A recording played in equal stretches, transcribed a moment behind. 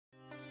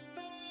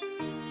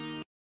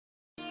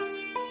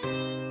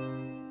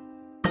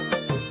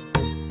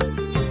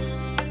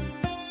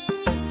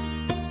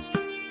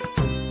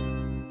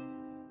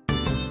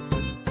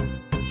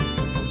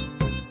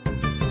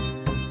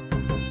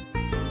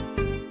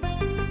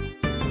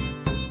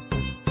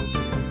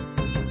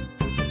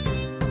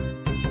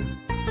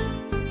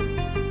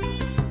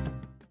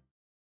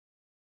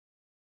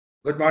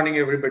Good morning,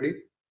 everybody.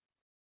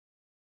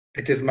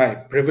 It is my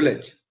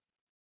privilege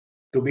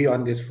to be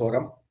on this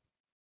forum,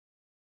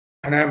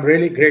 and I am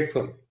really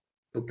grateful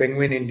to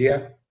Penguin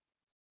India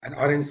and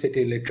Orange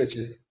City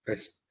Literature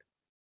Fest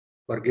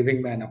for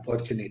giving me an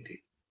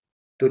opportunity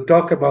to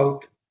talk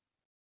about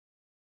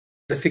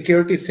the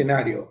security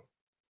scenario,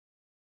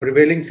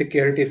 prevailing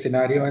security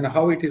scenario, and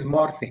how it is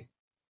morphing.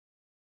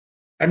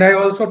 And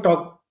I'll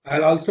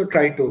also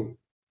try to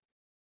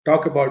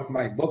talk about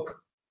my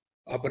book,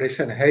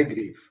 Operation High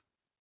Grief,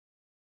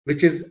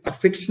 which is a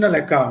fictional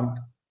account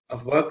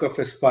of work of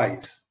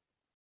spies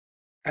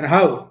and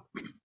how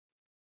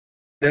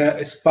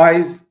the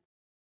spies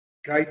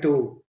try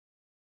to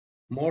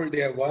mold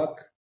their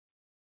work,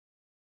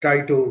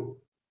 try to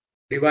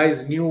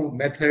devise new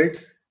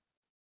methods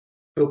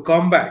to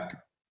combat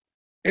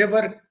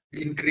ever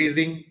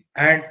increasing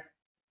and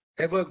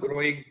ever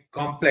growing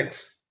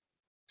complex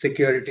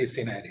security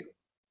scenario.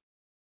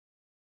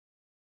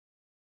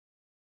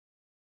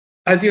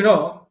 As you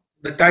know,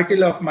 the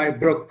title of my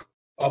book,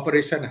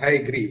 Operation High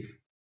Grief,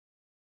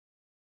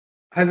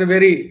 has a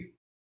very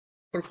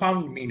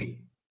profound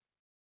meaning.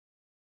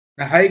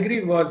 Now, High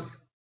Grief was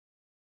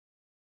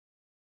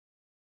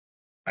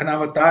an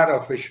avatar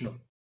of Vishnu,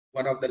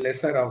 one of the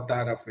lesser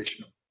avatar of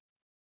Vishnu.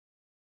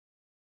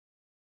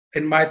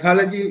 In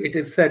mythology, it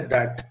is said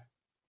that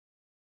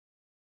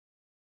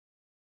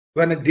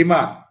when a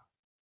demon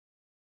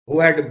who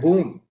had a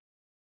boon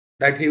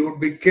that he would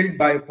be killed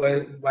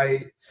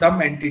by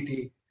some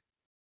entity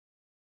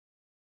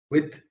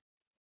with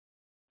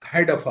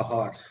head of a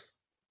horse,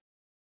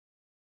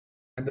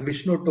 and the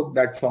Vishnu took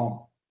that form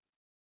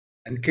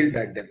and killed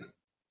that demon.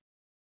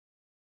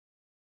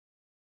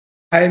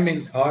 Hai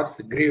means horse,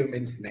 grieve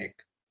means snake.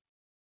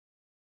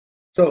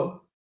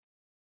 So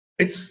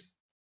its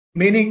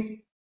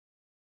meaning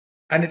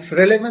and its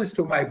relevance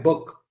to my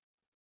book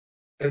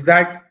is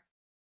that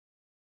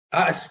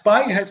a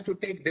spy has to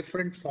take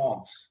different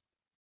forms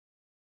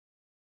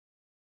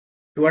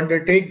to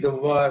undertake the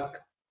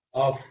work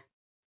of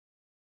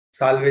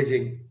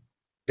salvaging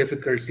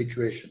difficult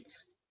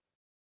situations.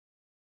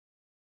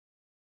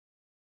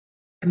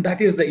 And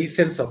that is the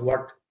essence of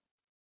what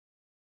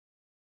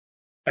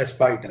a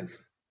spy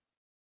does.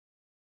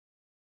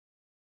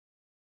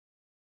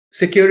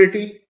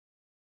 Security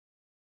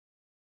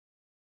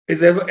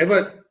is a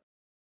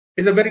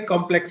very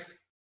complex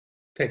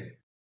thing,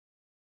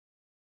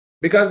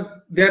 because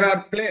there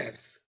are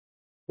players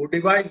who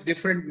devise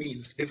different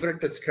means,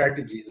 different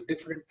strategies,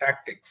 different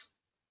tactics,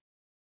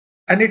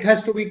 and it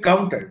has to be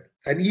countered,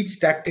 and each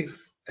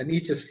tactics and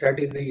each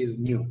strategy is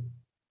new.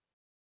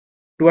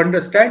 To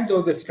understand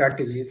those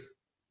strategies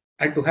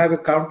and to have a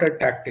counter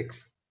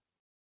tactics,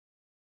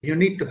 you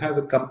need to have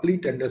a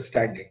complete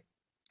understanding,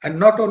 and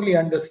not only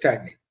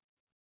understanding,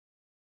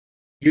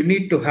 you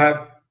need to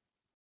have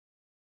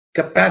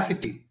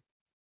capacity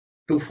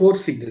to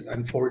foresee this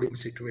unfolding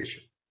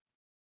situation.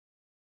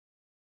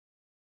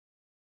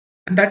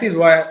 And that is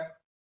why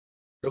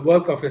the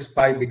work of a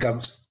spy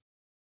becomes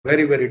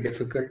very, very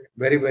difficult,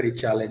 very, very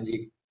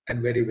challenging,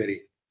 and very,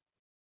 very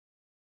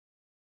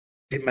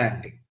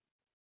demanding.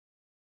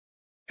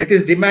 It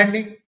is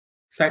demanding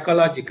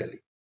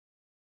psychologically,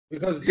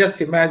 because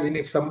just imagine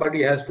if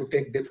somebody has to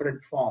take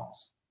different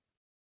forms.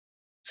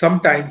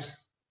 Sometimes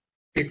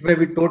it may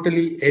be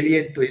totally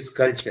alien to his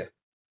culture,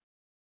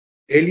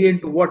 alien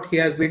to what he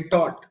has been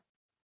taught.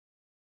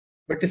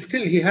 But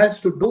still he has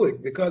to do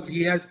it because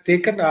he has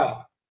taken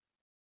a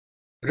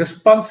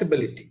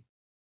responsibility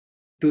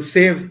to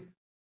save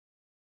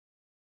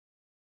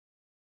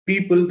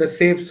people, to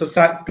save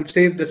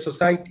the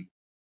society.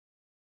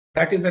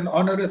 That is an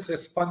onerous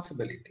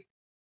responsibility.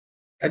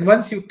 And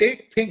once you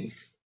take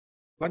things,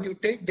 when you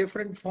take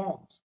different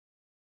forms,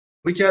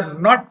 which are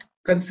not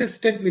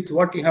consistent with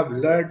what you have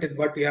learned and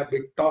what you have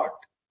been taught,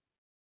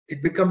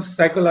 it becomes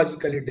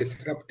psychologically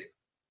disruptive.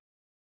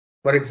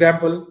 For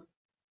example,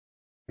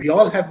 we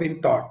all have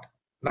been taught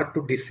not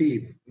to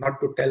deceive,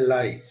 not to tell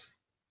lies.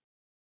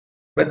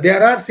 But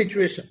there are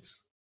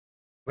situations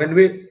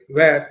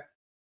where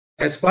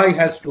a spy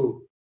has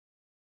to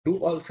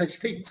do all such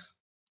things.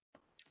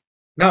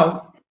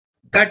 Now,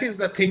 that is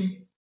the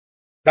thing,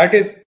 that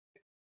is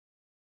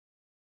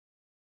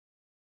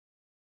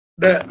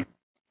the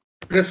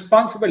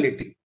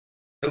responsibility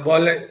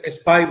a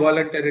spy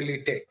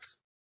voluntarily takes.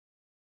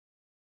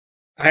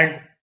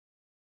 And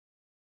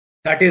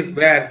that is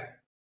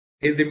where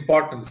his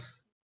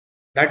importance,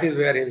 that is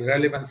where his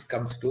relevance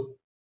comes to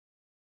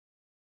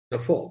the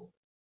fore.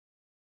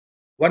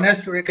 One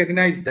has to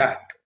recognize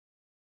that.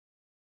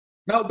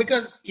 Now,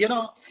 because,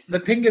 the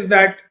thing is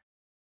that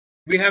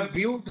we have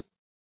viewed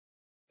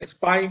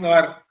spying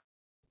or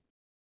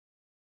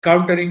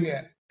countering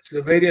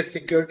the various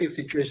security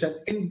situations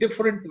in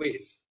different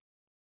ways.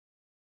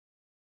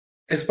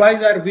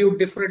 Spies are viewed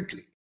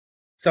differently.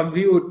 Some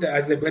view it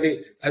as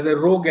a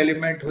rogue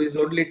element who is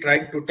only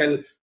trying to tell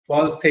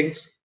false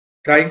things,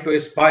 trying to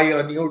spy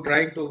on you,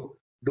 trying to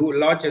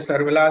launch a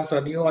surveillance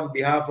on you on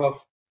behalf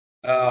of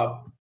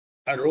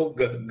a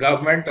rogue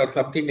government or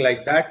something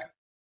like that.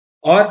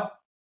 Or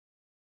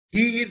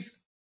He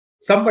is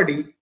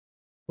somebody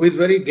who is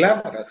very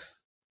glamorous,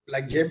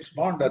 like James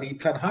Bond or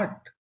Ethan Hunt.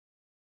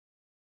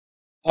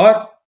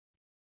 Or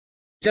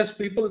just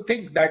people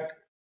think that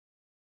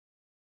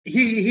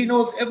he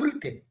knows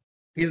everything.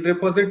 He is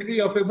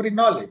repository of every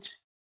knowledge.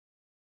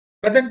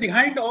 But then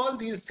behind all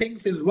these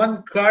things is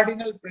one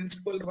cardinal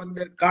principle, one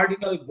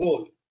cardinal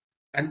goal,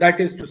 and that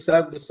is to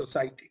serve the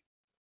society.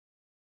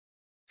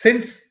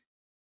 Since,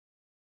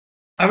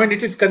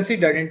 it is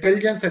considered,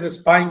 intelligence and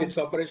spying, its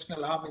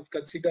operational arm is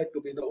considered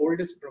to be the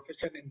oldest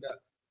profession in the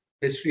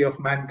history of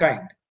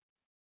mankind.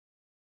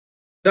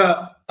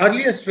 The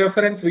earliest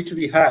reference which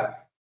we have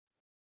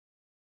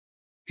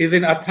is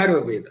in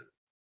Atharva Veda,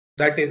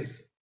 that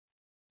is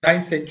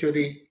 9th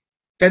century,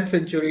 10th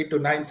century to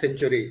 9th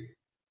century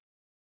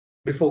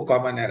before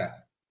Common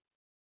Era.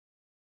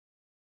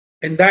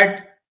 In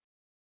that,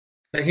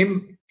 the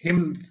hymn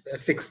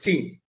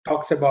 16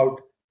 talks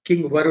about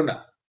King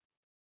Varuna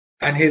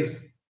and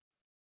his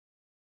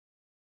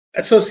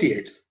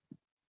associates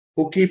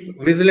who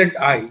keep vigilant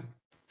eye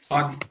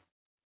on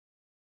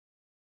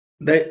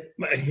the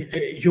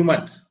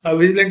humans, a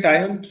vigilant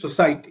eye on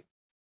society.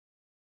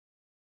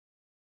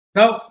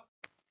 Now,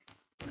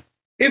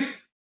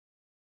 if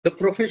the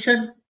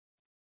profession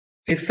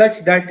is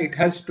such that it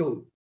has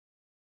to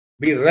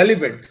be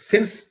relevant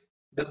since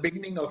the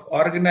beginning of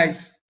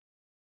organized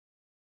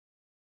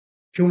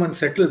human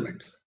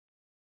settlements,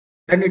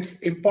 then its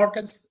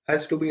importance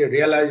has to be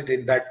realized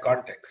in that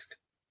context.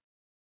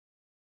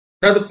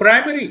 Now, the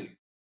primary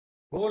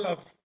goal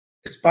of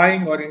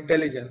spying or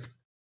intelligence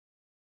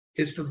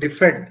is to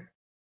defend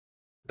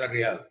the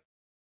realm.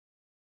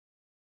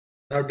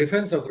 Now,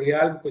 defense of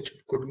realm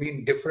could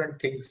mean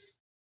different things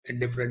in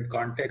different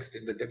contexts,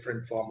 in the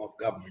different form of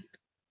government.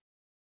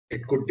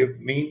 It could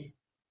mean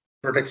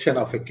protection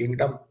of a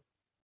kingdom.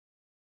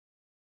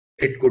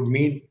 It could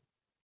mean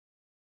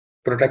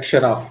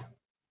protection of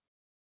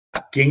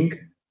a king.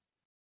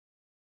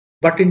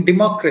 But in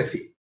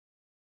democracy,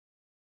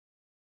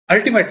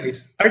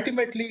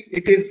 ultimately,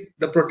 it is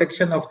the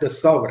protection of the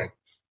sovereign.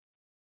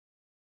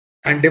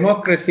 And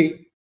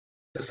democracy,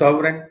 the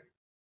sovereign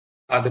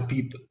are the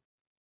people.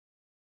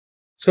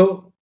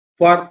 So,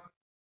 for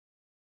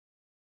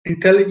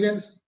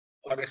intelligence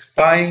or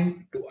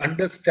spying to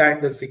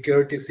understand the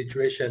security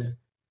situation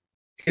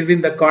is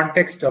in the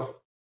context of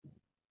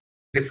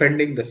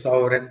defending the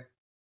sovereign,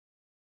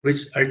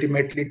 which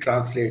ultimately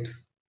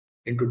translates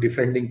into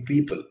defending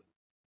people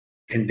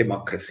in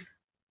democracy.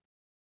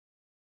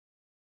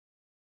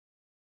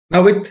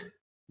 Now, with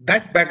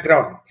that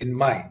background in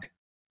mind,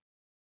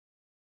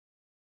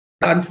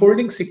 the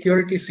unfolding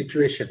security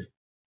situation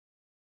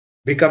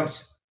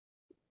becomes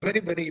very,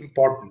 very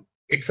important.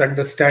 Its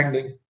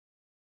understanding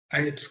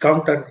and its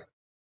counter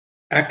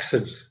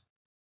actions,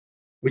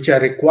 which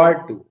are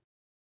required to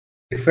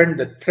defend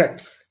the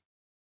threats,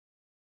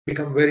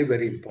 become very,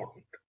 very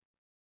important.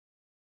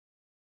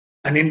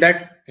 And in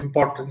that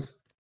importance,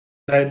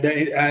 and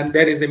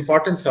there is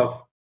importance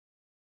of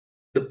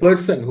the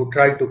person who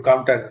tried to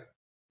counter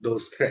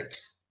those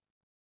threats.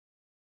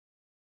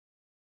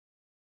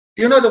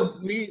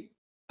 Hegemonic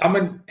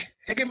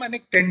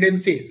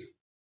tendencies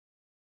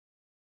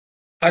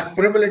are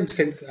prevalent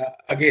since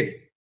the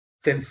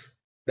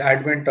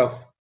advent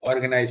of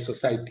organized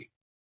society.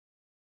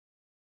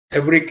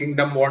 Every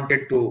kingdom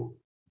wanted to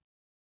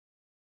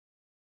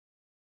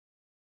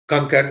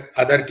conquer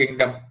other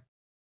kingdom.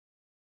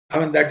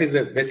 That is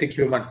a basic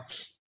human,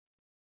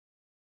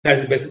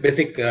 that is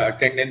basic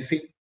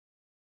tendency.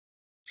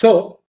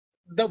 So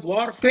the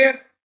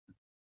warfare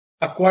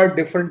acquired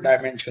different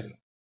dimension.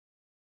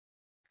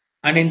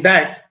 And in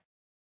that,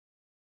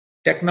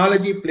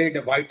 technology played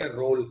a vital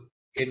role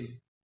in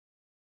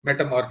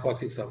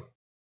metamorphosis of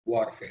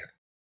warfare.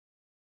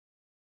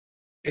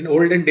 In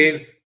olden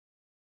days,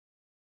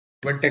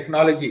 when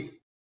technology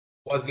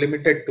was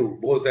limited to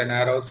bows and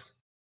arrows,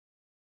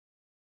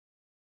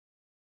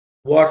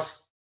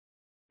 wars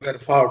were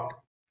fought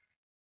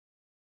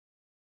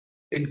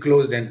in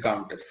closed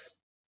encounters.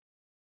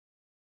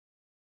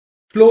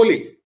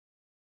 Slowly,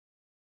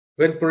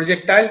 when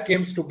projectile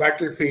came to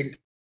battlefield,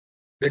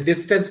 the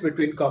distance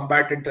between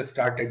combatants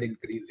started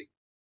increasing.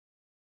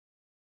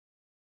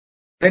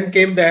 Then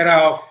came the era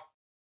of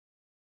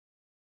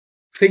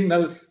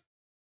signals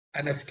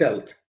and a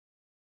stealth.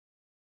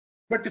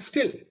 But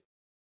still,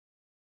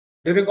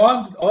 during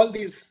all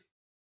these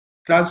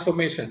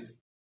transformations,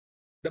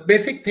 the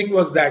basic thing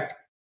was that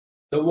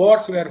the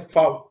wars were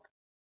fought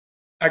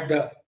at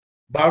the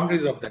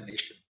boundaries of the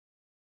nation.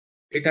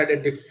 It had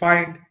a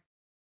defined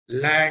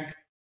land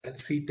and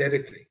sea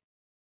territory.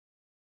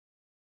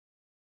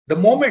 The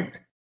moment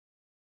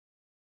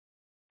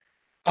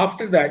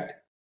after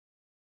that,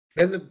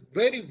 there's a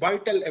very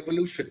vital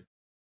evolution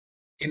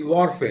in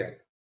warfare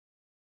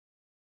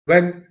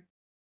when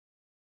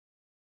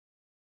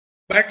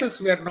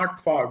battles were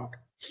not fought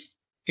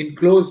in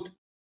closed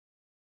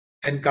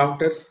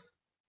encounters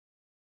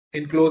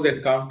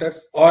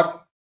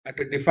or at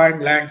a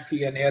defined land,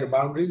 sea, and air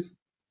boundaries,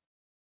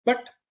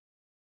 but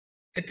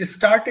it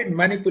started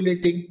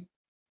manipulating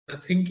the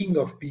thinking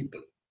of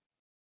people.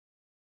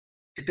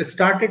 it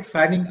started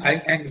fanning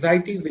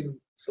anxieties in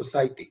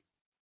society.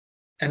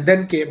 And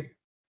then came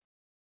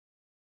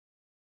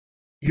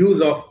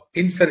use of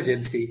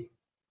insurgency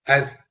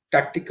as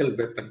tactical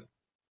weapon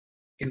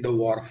in the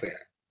warfare.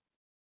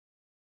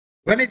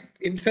 When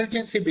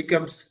insurgency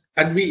becomes,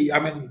 and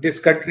this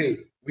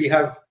country, we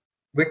have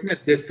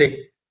witnessed this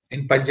thing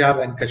in Punjab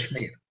and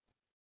Kashmir,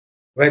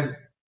 when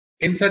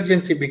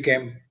insurgency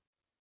became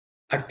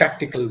a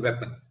tactical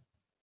weapon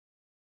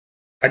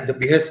at the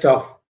behest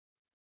of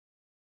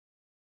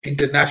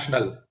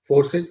international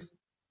forces,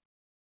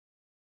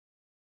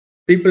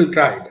 people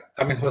tried,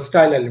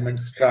 hostile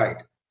elements tried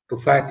to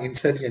fan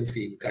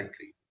insurgency in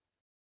country.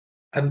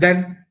 And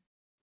then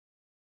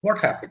what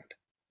happened?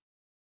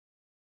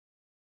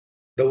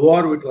 The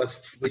war which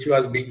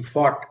was being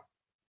fought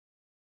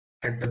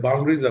at the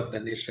boundaries of the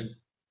nation,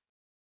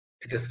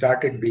 it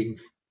started being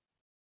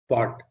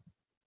fought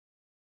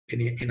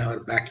in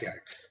our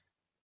backyards.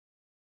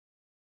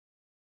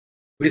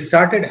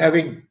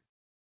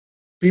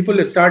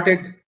 People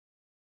started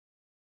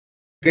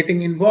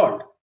getting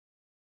involved.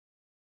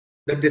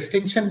 The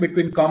distinction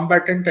between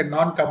combatant and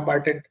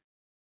non-combatant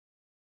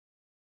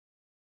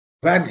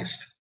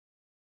vanished.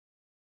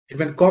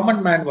 Even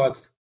common man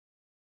was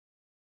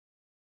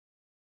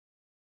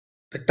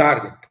the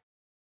target.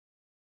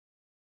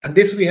 And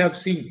this we have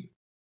seen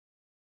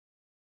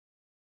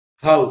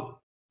how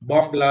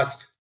bomb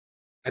blast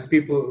and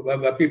people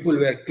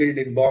were killed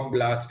in bomb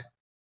blast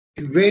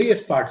in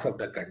various parts of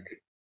the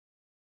country.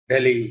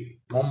 Delhi,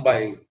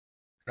 Mumbai,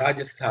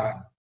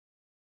 Rajasthan,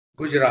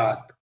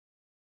 Gujarat,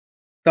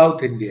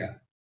 South India,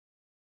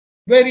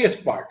 various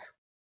parts.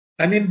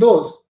 And in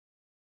those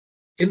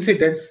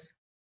incidents,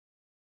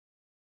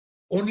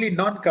 only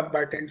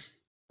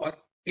non-combatants or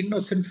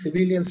innocent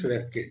civilians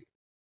were killed.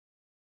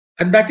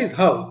 And that is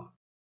how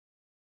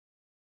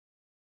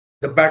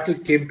the battle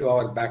came to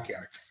our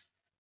backyards.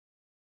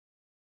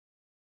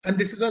 And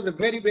this was a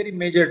very, very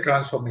major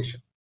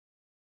transformation.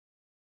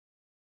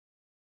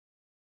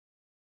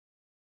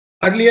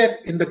 Earlier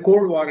in the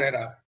Cold War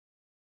era,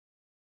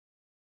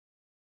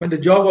 when the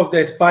job of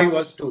the spy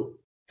was to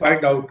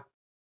find out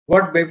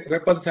what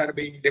weapons are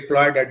being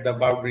deployed at the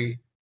boundary,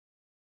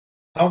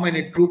 how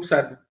many troops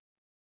are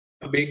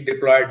being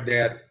deployed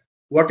there,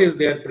 what is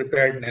their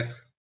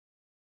preparedness,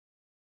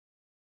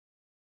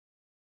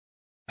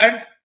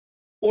 and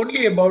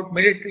only about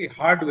military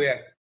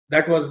hardware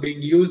that was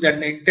being used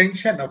and the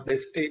intention of the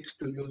states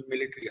to use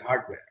military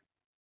hardware.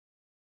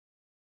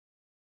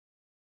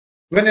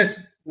 When a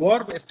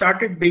war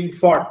started being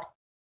fought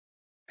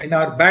in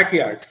our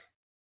backyards,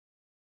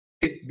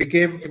 it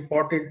became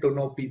important to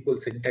know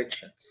people's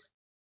intentions.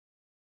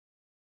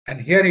 And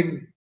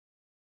herein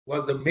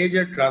was the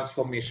major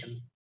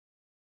transformation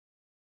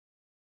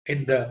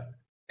in the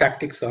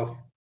tactics of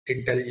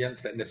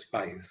intelligence and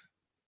spies.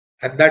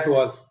 And that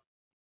was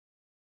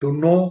to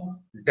know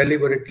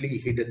deliberately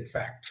hidden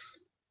facts.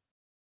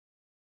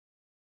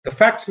 The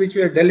facts which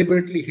were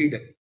deliberately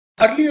hidden.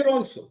 Earlier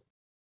also,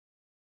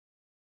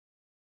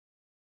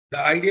 the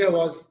idea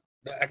was,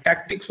 the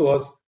tactics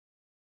was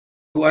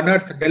to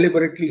unearth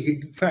deliberately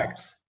hidden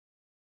facts.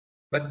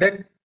 But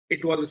then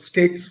it was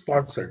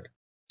state-sponsored.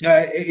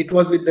 It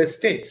was with the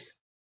states.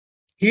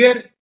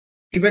 Here,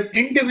 even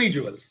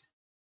individuals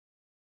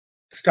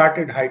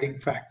started hiding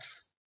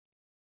facts.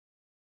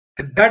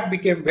 And that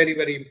became very,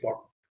 very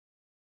important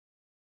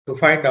to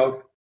find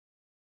out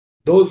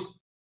those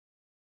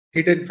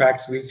hidden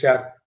facts which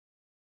are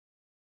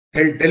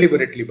held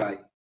deliberately by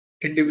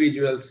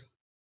individuals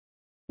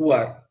who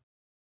are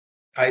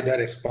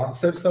either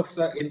sponsors of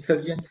the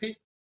insurgency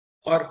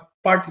or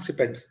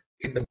participants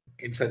in the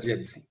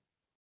insurgency.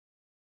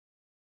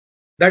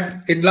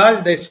 That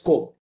enlarged the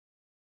scope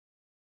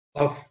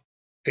of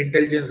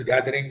intelligence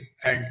gathering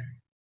and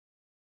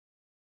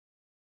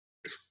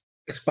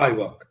spy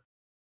work.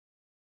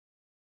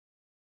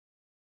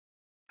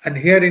 And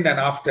herein and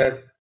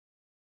after,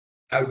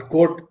 I would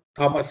quote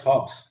Thomas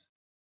Hobbes,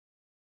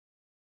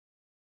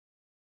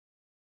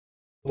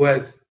 who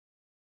has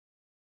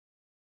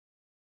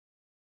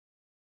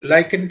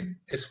likened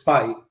a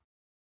spy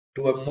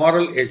to a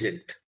moral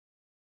agent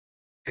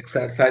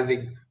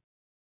exercising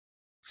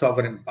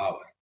sovereign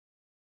power.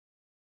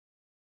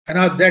 And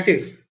now that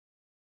is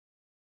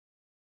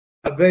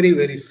a very,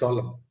 very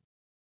solemn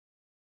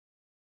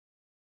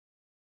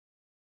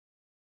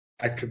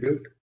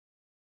attribute,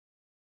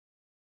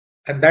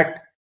 and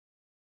that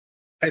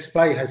a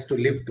spy has to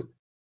live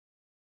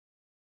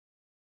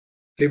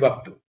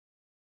up to.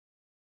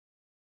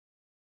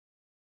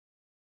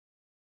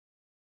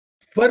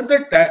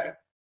 Further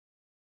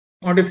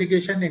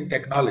modification in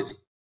technology.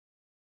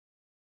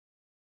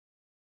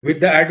 With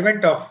the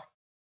advent of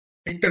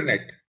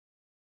internet,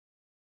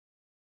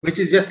 which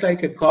is just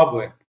like a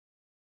cobweb,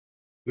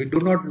 we do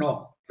not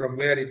know from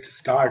where it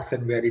starts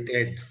and where it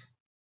ends.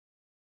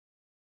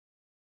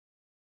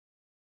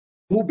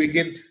 Who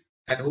begins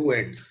and who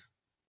ends?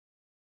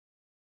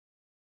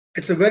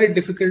 It's a very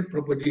difficult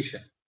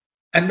proposition.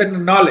 And then the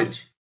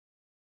knowledge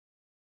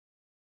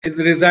is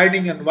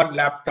residing on one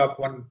laptop,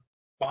 one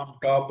palm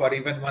top, or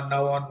even one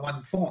now on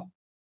one phone.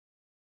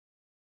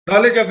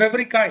 Knowledge of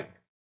every kind.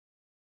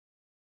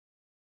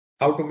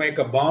 How to make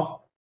a bomb,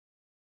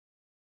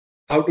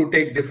 how to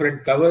take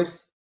different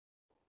covers,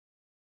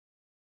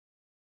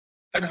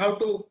 and how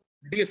to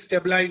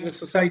destabilize a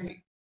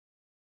society.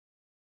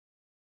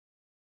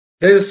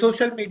 There is a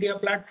social media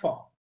platform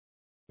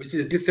which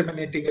is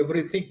disseminating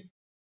everything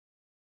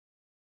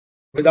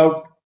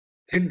without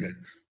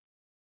hindrance.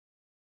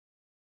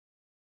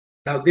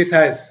 Now, this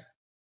has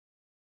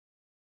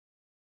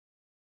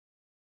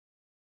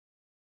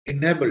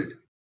enabled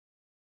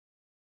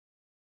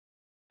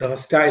the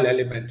hostile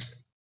elements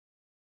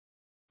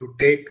to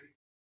take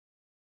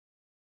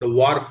the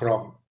war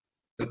from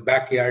the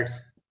backyards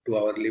to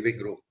our living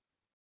room.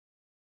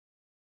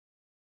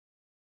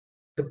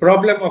 The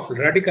problem of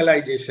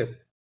radicalization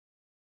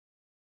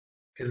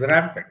is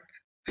rampant.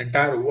 The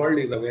entire world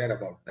is aware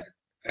about that,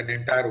 and the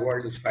entire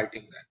world is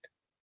fighting that.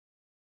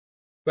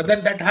 But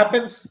then that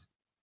happens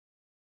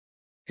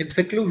in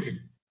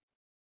seclusion,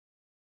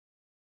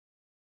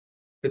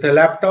 with a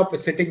laptop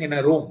sitting in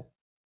a room,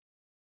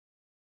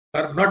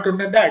 or not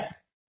only that,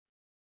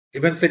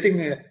 even sitting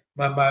in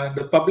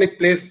the public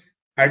place,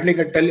 handling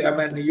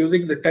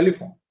using the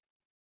telephone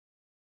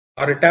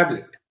or a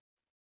tablet.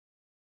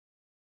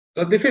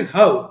 So this is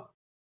how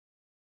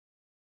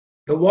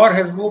the war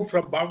has moved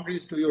from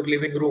boundaries to your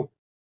living room.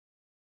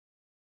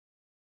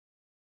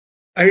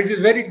 And it is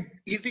very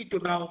easy to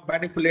now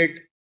manipulate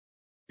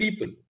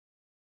people.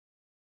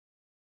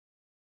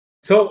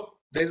 So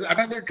there is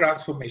another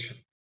transformation.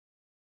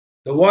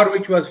 The war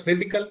which was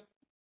physical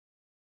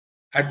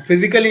and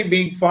physically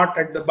being fought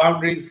at the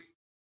boundaries,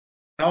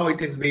 now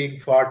it is being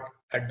fought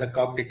at the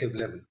cognitive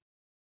level.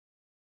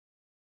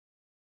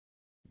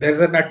 There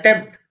is an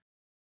attempt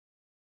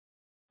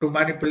to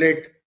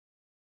manipulate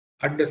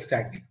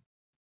understanding.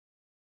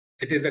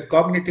 It is a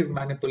cognitive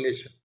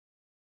manipulation.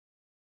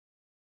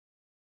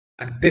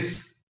 And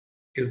this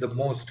is the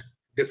most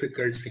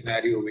difficult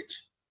scenario which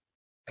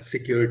a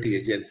security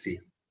agency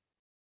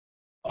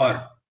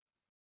or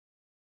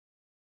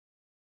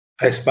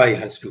a spy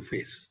has to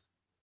face.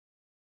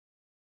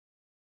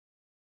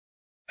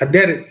 And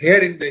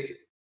herein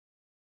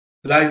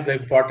lies the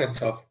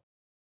importance of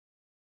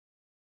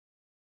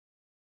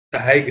the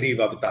high-grieve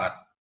avatar.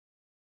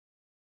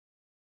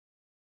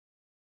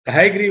 The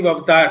high-grieve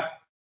avatar,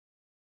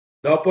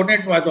 the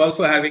opponent was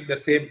also having the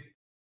same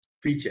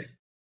feature.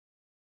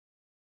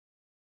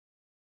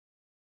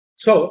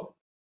 So,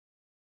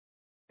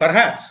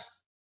 perhaps,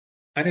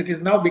 and it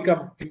has now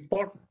become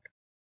important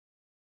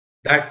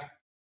that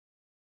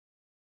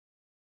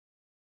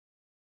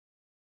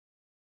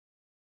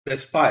the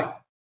spy,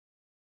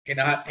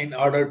 in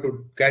order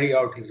to carry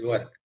out his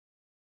work,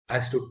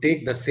 has to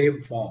take the same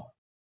form,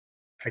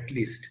 at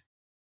least,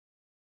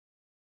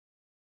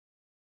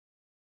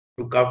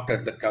 to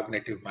counter the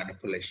cognitive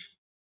manipulation.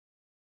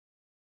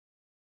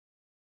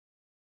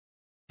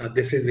 Now,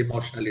 this is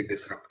emotionally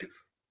disruptive.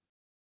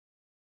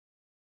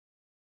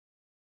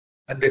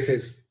 And this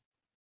is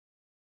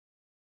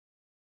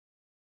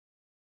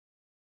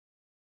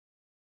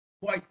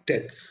quite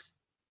tense.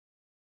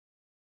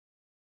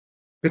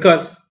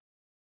 Because,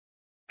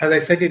 as I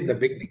said in the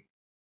beginning,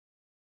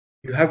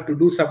 you have to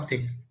do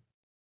something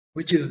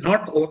which is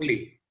not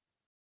only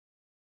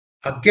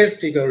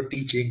against your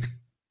teachings,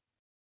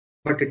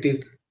 but it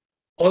is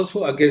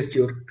also against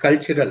your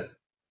cultural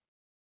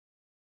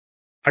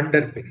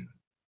underpinning.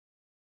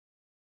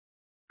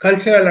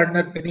 Cultural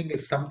underpinning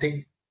is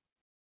something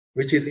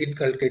which is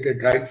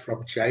inculcated right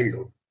from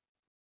childhood.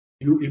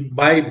 You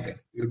imbibe them.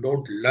 You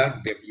don't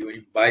learn them, you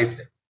imbibe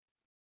them.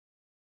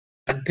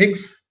 And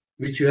things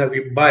which you have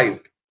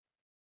imbibed,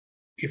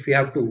 if you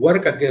have to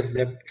work against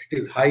them, it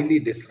is highly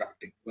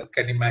disruptive. One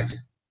can imagine.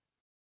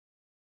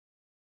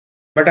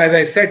 But as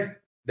I said,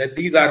 that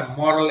these are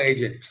moral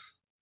agents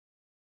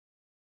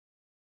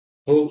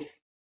who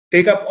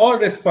take up all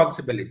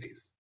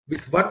responsibilities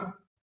with one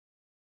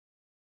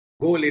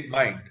goal in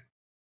mind,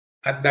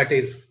 and that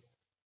is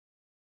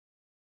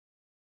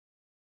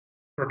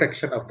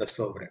protection of the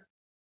sovereign.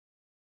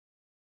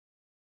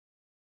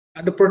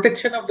 And the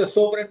protection of the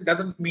sovereign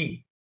doesn't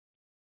mean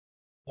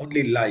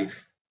only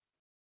life.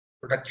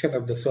 Protection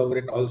of the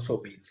sovereign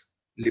also means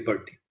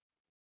liberty,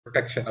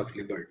 protection of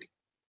liberty.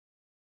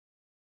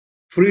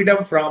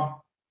 Freedom from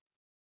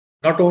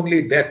not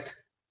only death,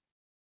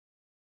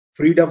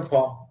 freedom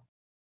from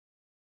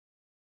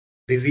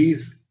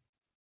disease,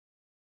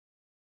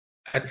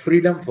 and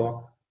freedom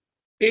from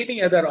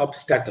any other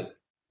obstacle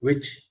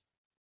which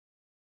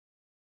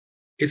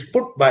is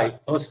put by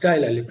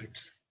hostile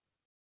elements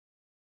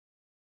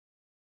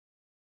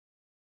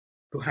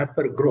to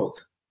hamper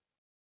growth.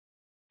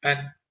 And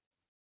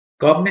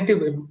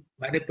cognitive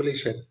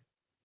manipulation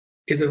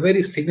is a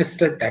very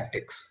sinister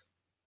tactics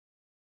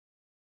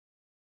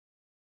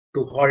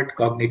to halt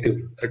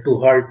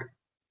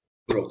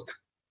growth.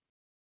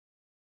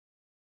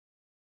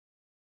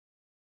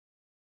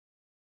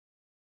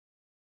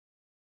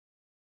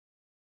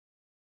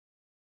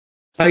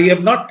 I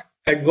am not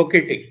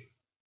advocating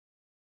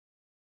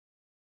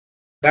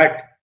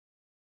that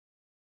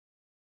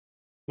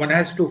one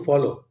has to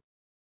follow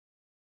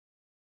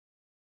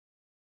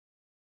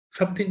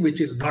something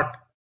which is not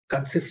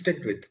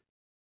consistent with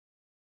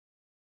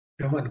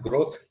human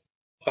growth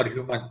or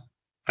human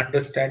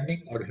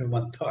understanding or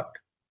human thought.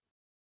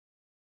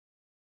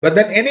 But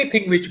then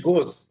anything which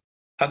goes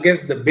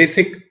against the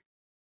basic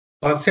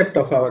concept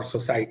of our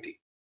society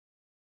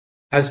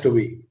has to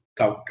be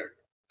countered.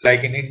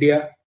 Like in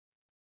India,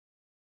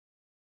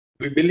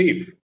 we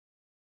believe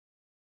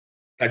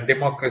that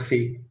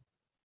democracy,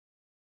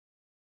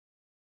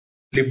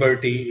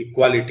 liberty,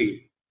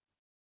 equality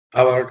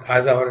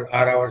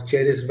are our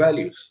cherished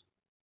values.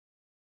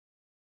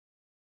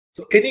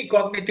 So any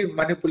cognitive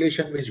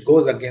manipulation which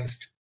goes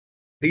against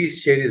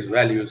these cherished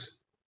values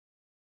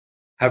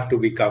have to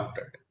be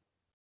countered.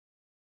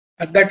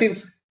 And that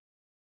is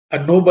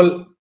a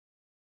noble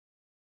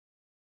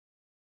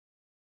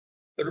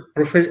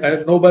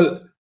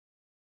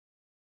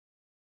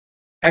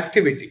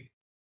activity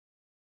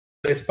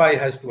the spy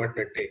has to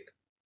undertake.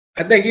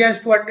 And that he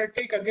has to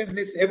undertake against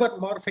this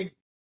ever-morphing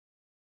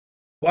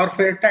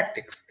warfare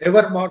tactics,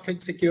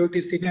 ever-morphing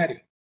security scenario,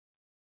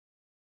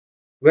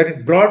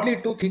 where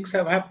broadly two things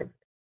have happened.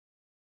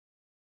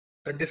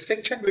 The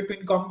distinction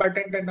between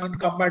combatant and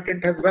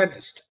non-combatant has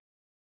vanished.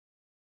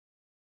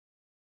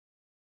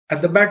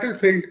 And the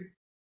battlefield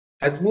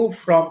has moved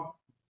from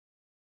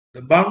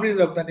the boundaries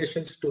of the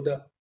nations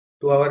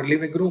to our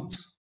living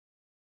rooms.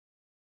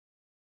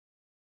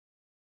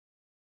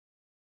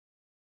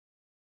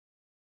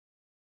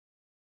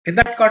 In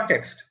that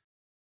context,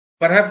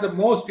 perhaps the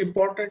most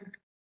important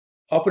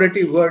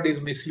operative word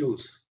is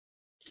misuse.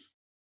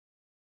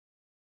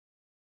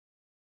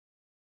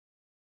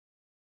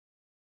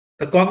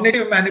 The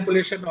cognitive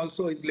manipulation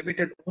also is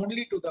limited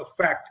only to the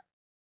fact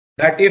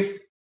that if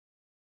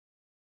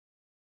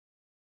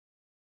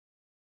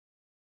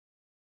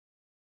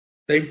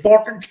the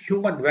important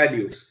human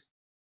values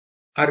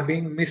are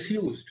being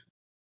misused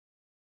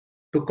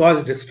to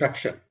cause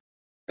destruction,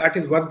 that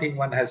is one thing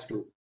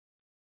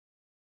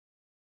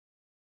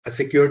a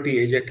security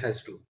agent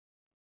has to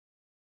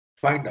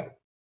find out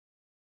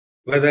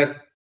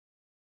whether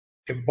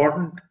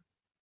important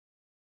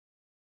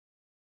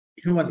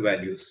human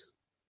values,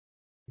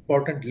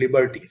 important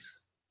liberties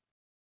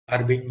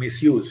are being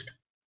misused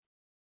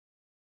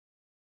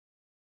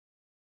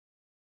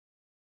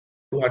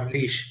to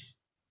unleash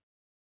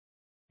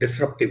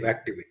disruptive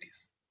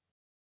activities.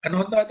 And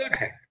on the other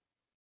hand,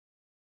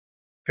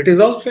 it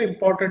is also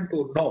important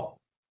to know,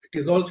 it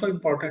is also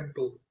important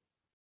to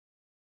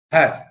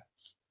have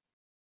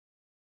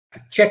a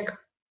check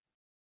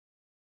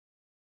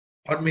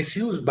on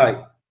misuse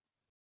by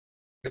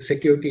the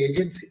security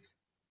agencies,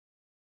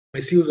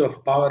 misuse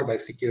of power by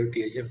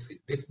security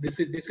agencies. This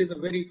is a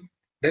very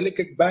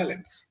delicate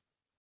balance.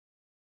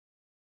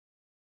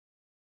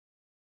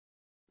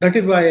 That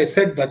is why I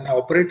said that an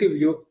operative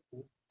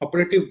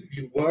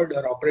word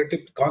or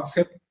operative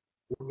concept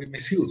would be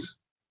misuse.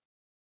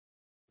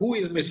 Who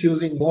is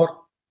misusing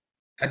more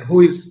and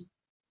who is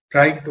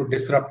trying to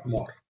disrupt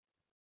more?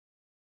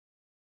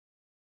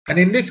 And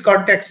in this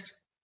context,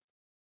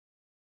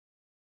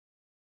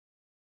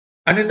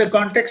 and in the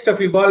context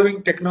of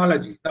evolving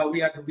technology, now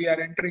we are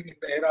entering in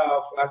the era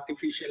of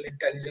artificial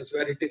intelligence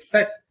where it is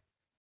said,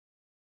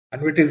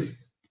 and it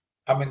is,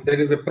 there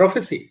is a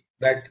prophecy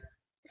that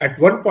at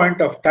one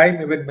point of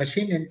time, even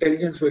machine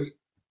intelligence will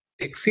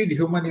exceed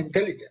human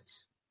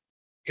intelligence.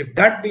 If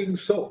that being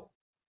so,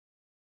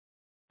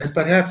 then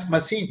perhaps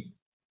machine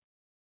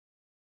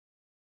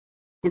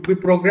could be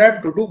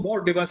programmed to do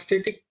more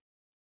devastating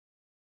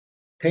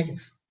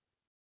things.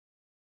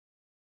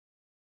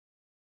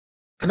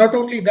 And not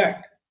only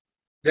that,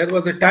 there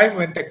was a time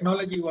when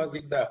technology was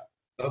in the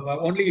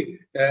only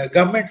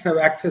governments have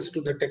access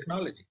to the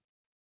technology.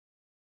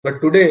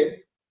 But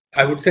today,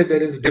 I would say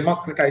there is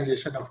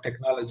democratization of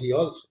technology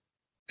also.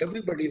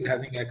 Everybody is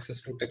having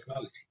access to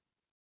technology.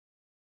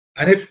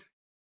 And if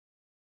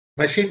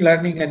machine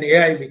learning and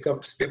AI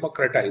becomes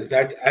democratized,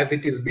 that as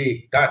it is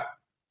being done,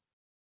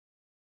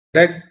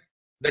 then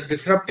the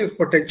disruptive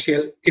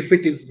potential, if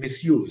it is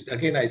misused,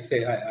 again I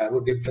say I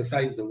would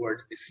emphasize the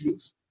word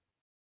misuse.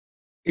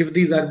 If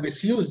these are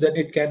misused, then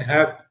it can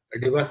have a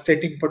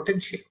devastating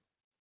potential,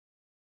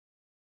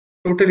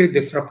 totally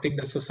disrupting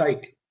the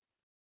society.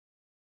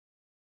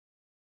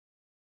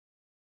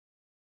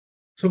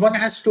 So one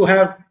has to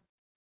have,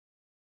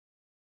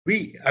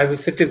 we as a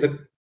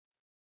citizen,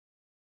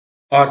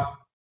 or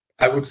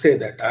I would say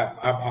that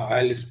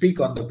I'll speak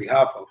on the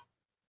behalf of,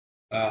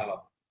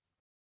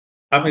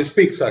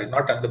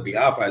 not on the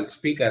behalf, I'll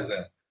speak as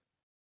a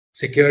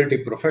security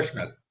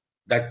professional,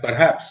 that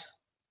perhaps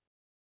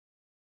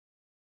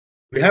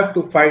we have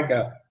to find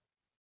a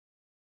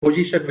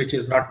position which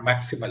is not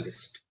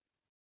maximalist,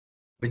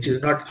 which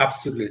is not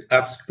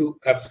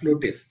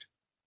absolutist,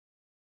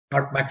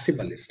 not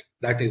maximalist.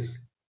 That is,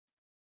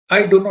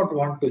 I do not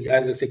want to,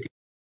 as a security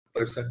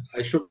person,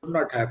 I should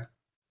not have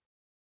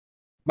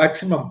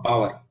maximum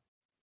power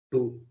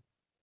to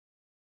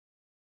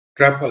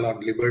trample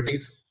on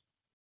liberties.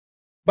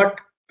 But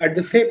at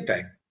the same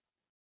time,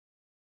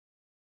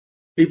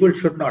 people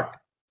should not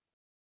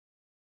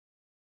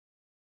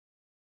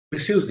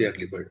misuse their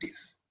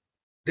liberties.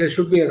 There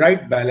should be a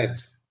right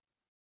balance,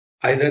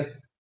 either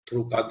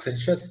through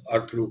consensus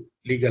or through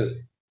legal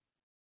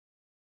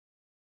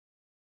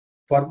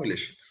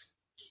formulations.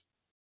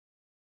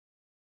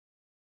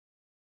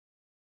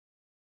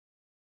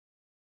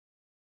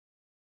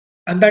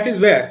 And that is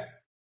where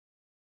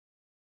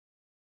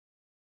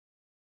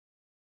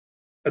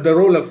the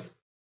role of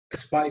a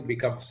spy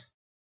becomes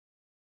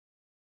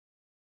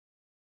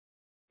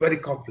very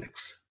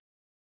complex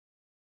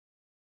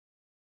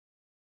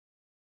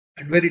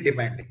and very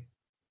demanding.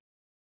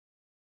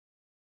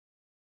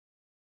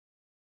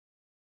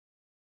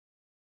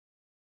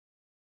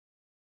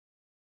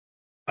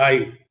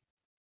 I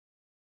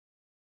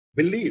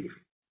believe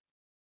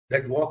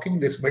that walking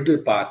this middle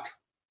path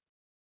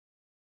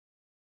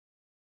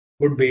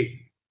would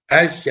be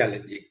as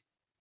challenging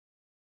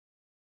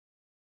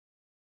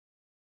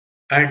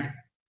and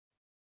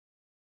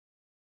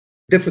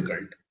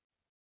difficult,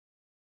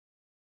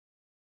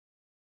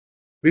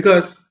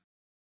 because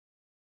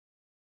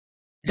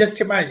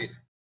just imagine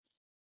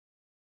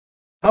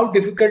how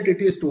difficult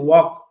it is to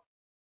walk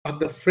on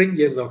the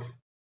fringes of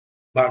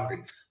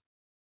boundaries.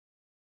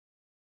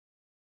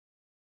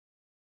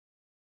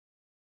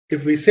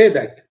 If we say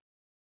that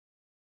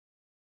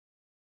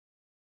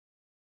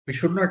we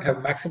should not have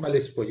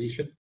maximalist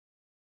position,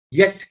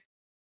 yet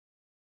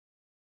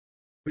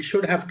we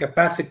should have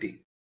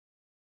capacity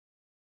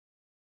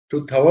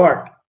to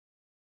thwart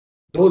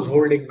those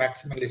holding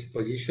maximalist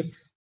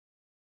positions,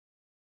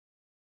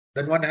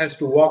 then one has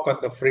to walk on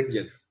the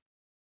fringes,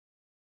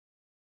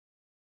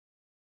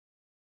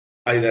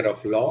 either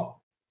of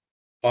law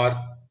or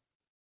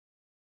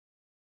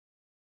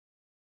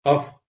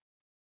of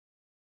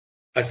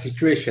a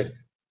situation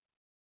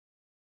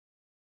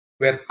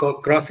where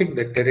crossing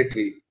the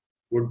territory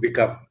would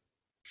become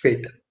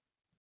fatal.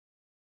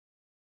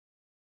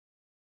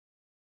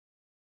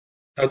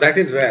 Now that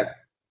is where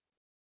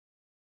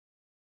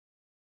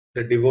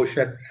the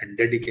devotion and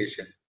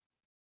dedication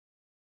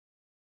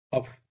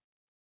of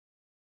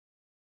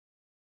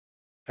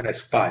a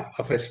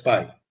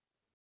spy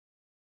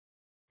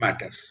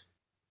matters.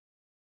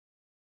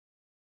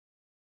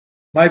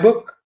 My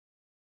book,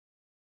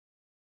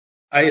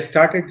 I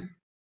started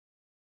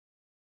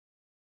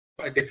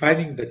by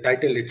defining the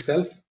title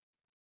itself,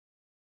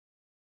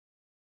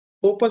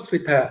 opens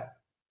with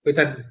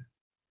an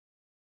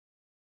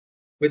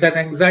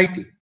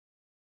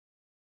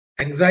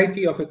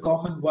anxiety of a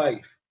common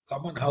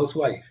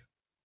housewife,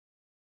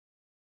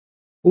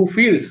 who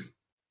feels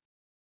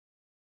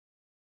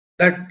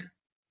that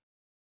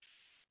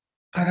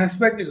her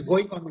husband is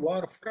going on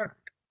war front,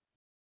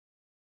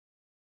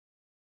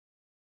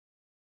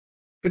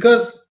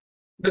 because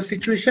the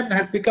situation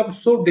has become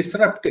so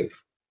disruptive,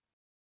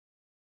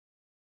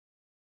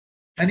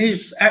 and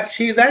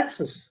she is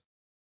anxious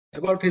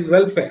about his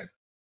welfare.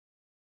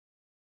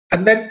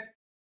 And then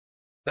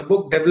the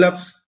book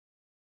develops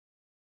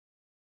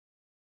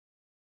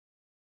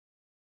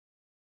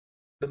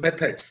the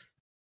methods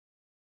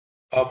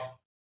of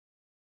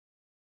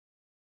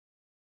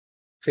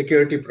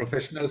security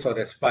professionals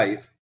or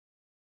spies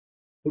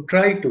who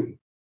try to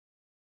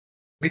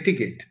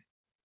mitigate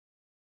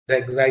the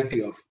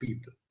anxiety of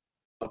people,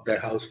 of their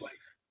housewife.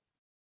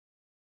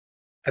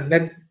 And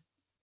then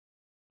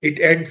it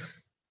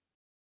ends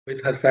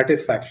with her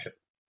satisfaction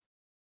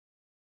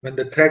when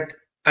the threat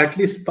at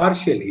least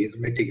partially is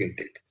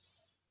mitigated,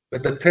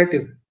 when the threat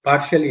is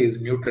partially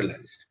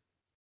neutralized.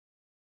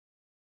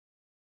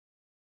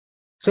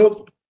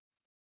 So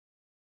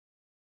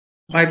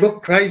my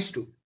book tries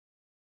to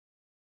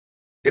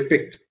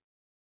depict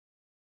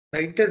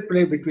the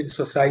interplay between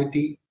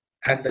society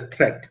and the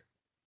threat,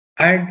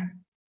 and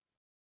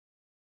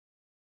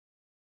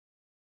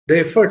the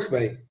efforts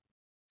by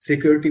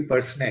security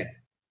personnel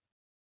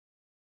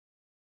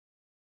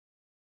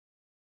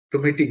to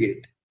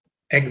mitigate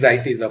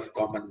anxieties of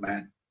common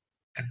man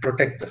and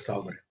protect the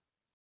sovereign.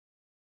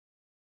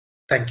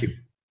 Thank you.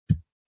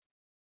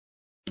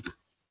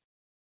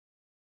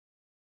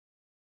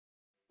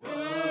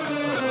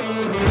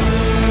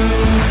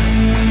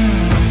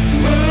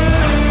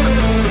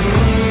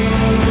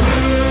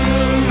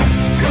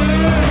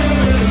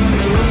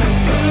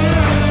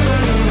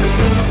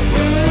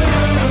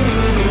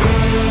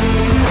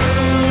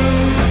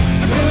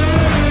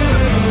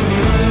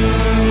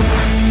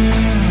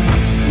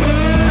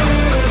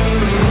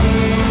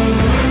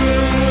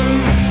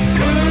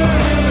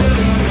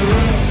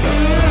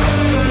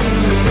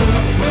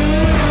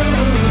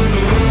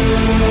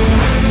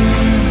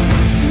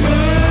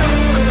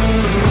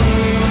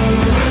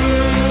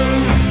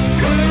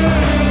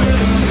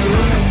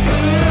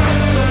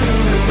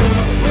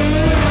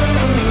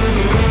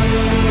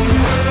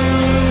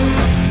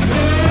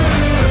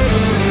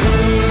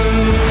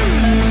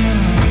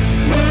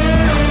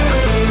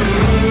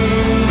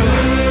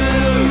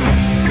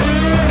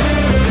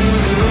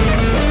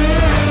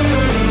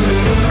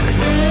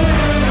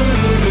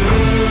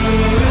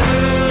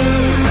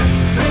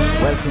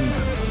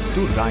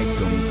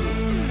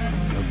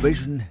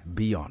 Vision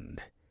Beyond.